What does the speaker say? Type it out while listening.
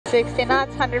60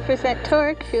 knots, 100%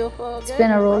 torque, fuel flow. It's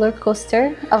been a roller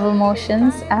coaster of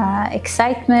emotions,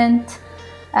 excitement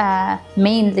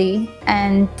mainly,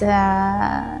 and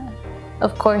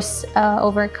of course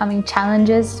overcoming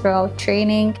challenges throughout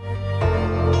training.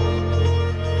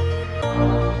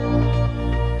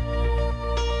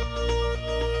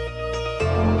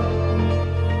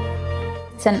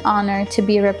 It's an honor to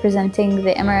be representing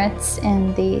the Emirates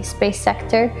in the space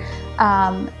sector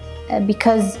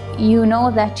because you know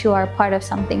that you are part of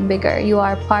something bigger. You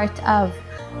are part of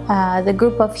the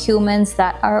group of humans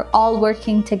that are all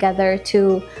working together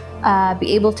to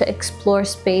be able to explore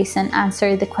space and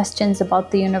answer the questions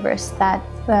about the universe that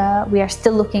we are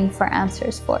still looking for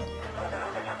answers for.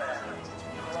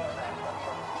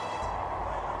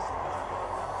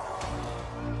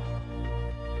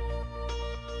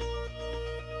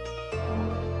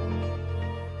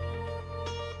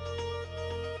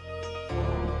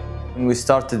 When we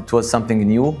started, it was something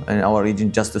new in our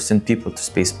region, just to send people to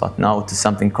space, but now it is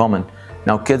something common.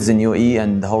 Now kids in UAE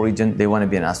and the whole region, they want to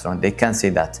be an astronaut. They can't say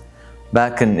that.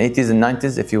 Back in the 80s and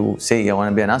 90s, if you say I want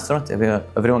to be an astronaut,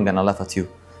 everyone gonna laugh at you.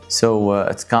 So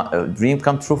it's a dream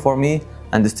come true for me,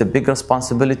 and it's a big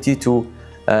responsibility to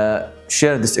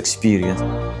share this experience.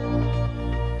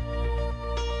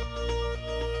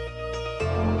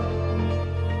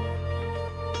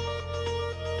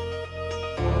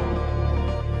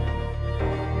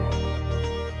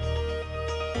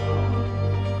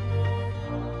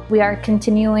 We are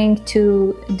continuing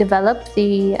to develop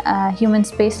the human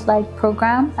spaceflight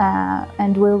program,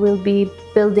 and we will be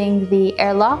building the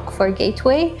airlock for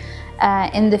Gateway.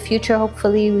 In the future,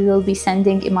 hopefully, we will be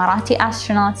sending Emirati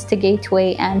astronauts to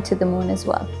Gateway and to the moon as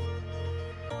well.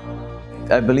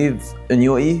 I believe in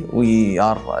UAE, we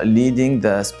are leading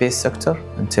the space sector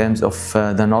in terms of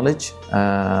the knowledge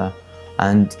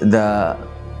and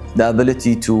the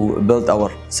ability to build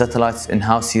our satellites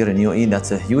in-house here in UAE.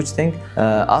 That's a huge thing.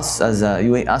 Us as a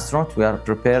UAE astronaut, we are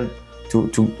prepared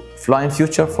to fly in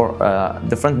future for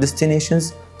different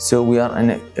destinations. So we are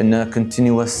in a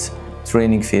continuous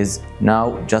training phase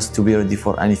now, just to be ready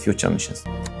for any future missions.